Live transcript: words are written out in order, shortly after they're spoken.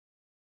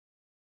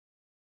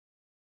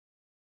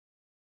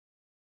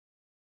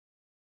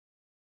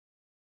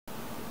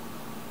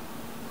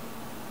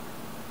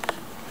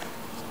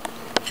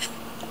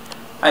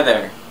Hi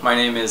there, my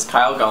name is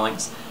Kyle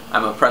Gullings.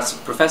 I'm a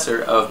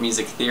professor of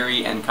music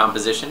theory and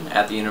composition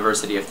at the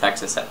University of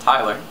Texas at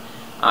Tyler.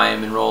 I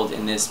am enrolled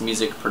in this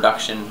music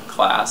production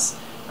class.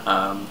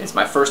 It's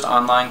my first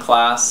online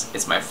class,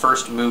 it's my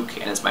first MOOC,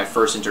 and it's my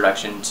first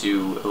introduction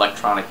to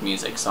electronic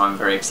music, so I'm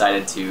very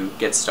excited to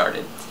get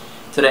started.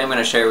 Today I'm going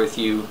to share with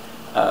you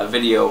a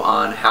video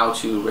on how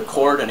to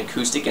record an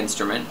acoustic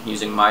instrument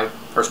using my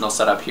personal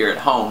setup here at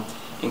home,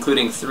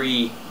 including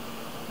 3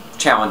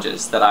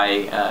 challenges that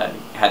I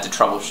had to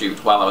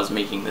troubleshoot while I was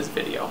making this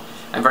video.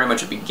 I'm very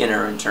much a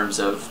beginner in terms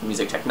of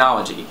music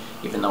technology,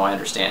 even though I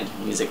understand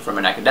music from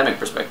an academic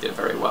perspective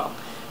very well.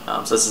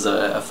 So this is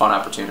a fun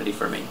opportunity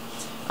for me.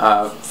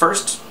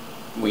 First,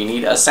 we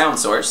need a sound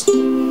source.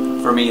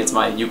 For me, it's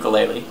my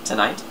ukulele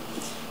tonight.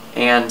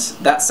 And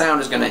that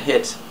sound is going to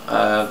hit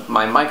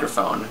my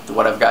microphone.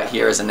 What I've got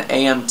here is an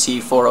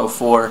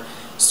AMT404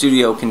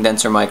 studio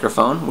condenser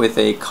microphone with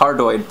a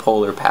cardioid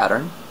polar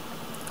pattern,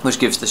 which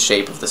gives the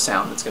shape of the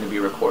sound that's going to be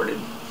recorded.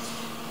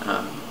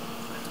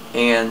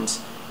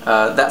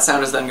 That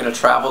sound is then going to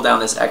travel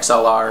down this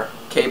XLR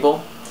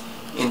cable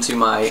into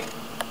my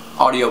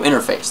audio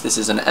interface. This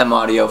is an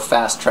M-Audio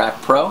Fast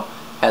Track Pro.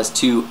 Has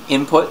 2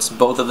 inputs.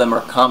 Both of them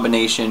are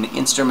combination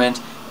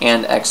instrument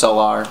and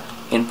XLR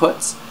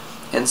inputs.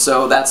 And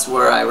so that's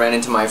where I ran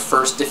into my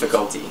first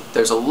difficulty.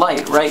 There's a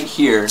light right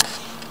here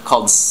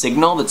called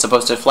signal that's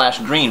supposed to flash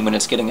green when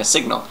it's getting a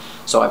signal.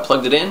 So I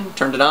plugged it in,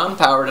 turned it on,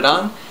 powered it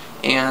on,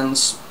 and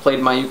played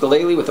my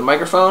ukulele with the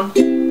microphone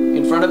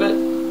in front of it,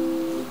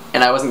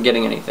 and I wasn't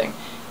getting anything.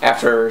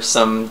 After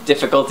some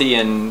difficulty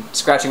in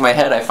scratching my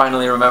head, I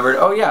finally remembered,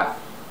 oh yeah,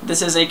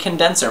 this is a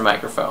condenser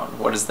microphone.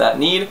 What does that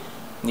need? It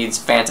needs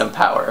phantom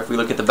power. If we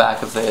look at the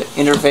back of the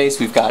interface,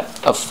 we've got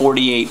a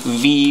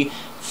 48V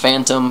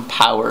phantom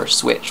power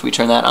switch. We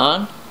turn that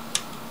on,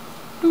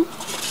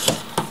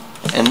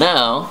 and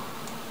now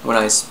when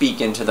I speak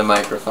into the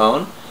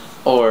microphone,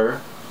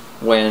 or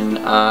when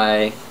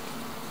I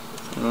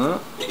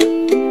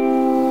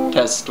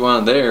test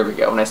 1, there we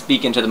go. When I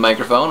speak into the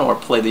microphone or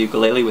play the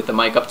ukulele with the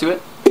mic up to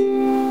it,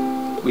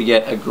 we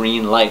get a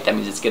green light. That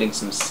means it's getting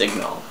some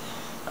signal.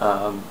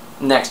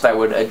 Next, I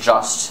would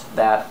adjust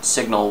that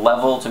signal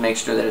level to make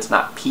sure that it's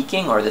not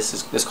peaking, or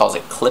this calls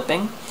it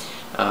clipping,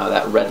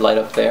 that red light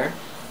up there.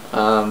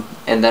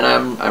 And then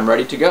I'm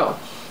ready to go.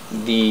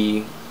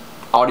 The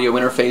audio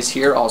interface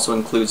here also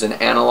includes an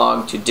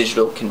analog to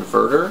digital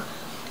converter,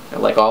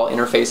 like all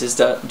interfaces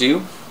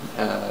do,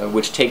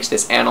 which takes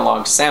this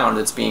analog sound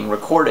that's being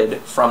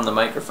recorded from the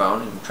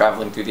microphone and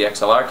traveling through the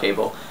XLR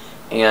cable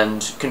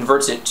and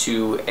converts it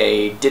to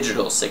a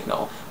digital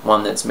signal,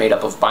 one that's made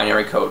up of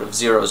binary code of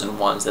 0s and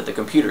 1s that the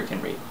computer can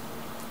read.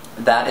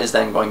 That is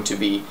then going to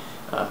be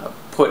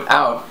put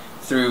out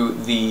through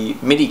the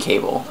MIDI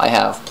cable I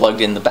have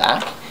plugged in the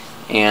back,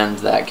 and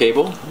that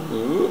cable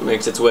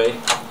makes its way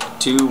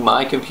to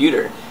my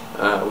computer,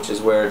 which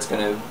is where it's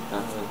going to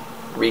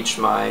reach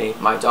my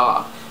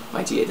DAW,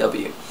 my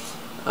DAW.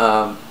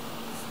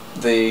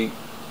 The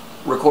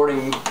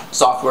recording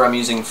software I'm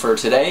using for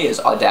today is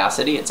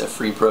Audacity. It's a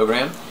free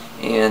program,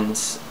 and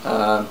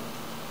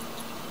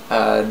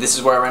this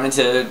is where I ran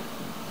into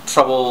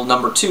trouble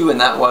number 2, and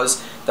that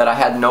was that I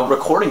had no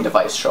recording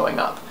device showing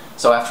up.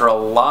 So after a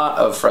lot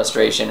of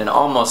frustration and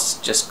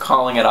almost just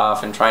calling it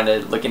off and trying to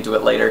look into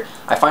it later,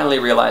 I finally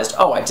realized,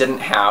 oh, I didn't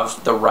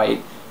have the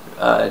right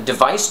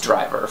device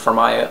driver for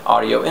my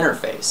audio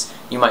interface.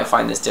 You might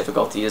find this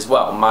difficulty as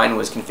well. Mine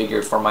was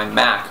configured for my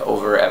Mac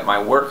over at my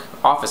work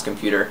office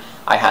computer.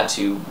 I had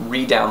to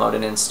re-download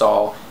and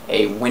install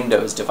a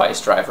Windows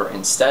device driver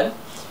instead.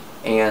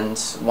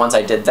 And once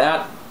I did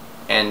that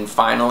and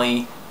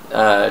finally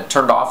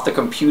turned off the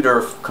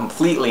computer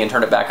completely and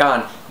turned it back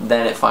on,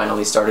 then it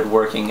finally started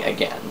working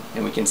again.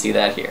 And we can see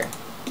that here.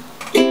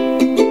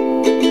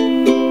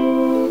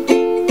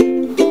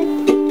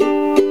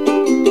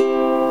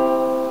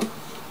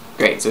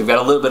 Great, so we've got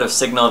a little bit of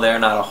signal there,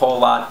 not a whole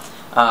lot.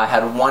 I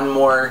had one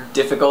more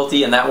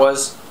difficulty, and that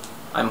was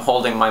I'm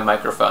holding my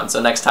microphone. So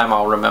next time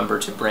I'll remember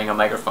to bring a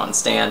microphone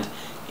stand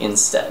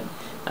instead.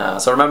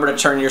 So remember to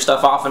turn your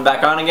stuff off and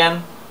back on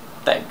again.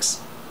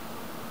 Thanks.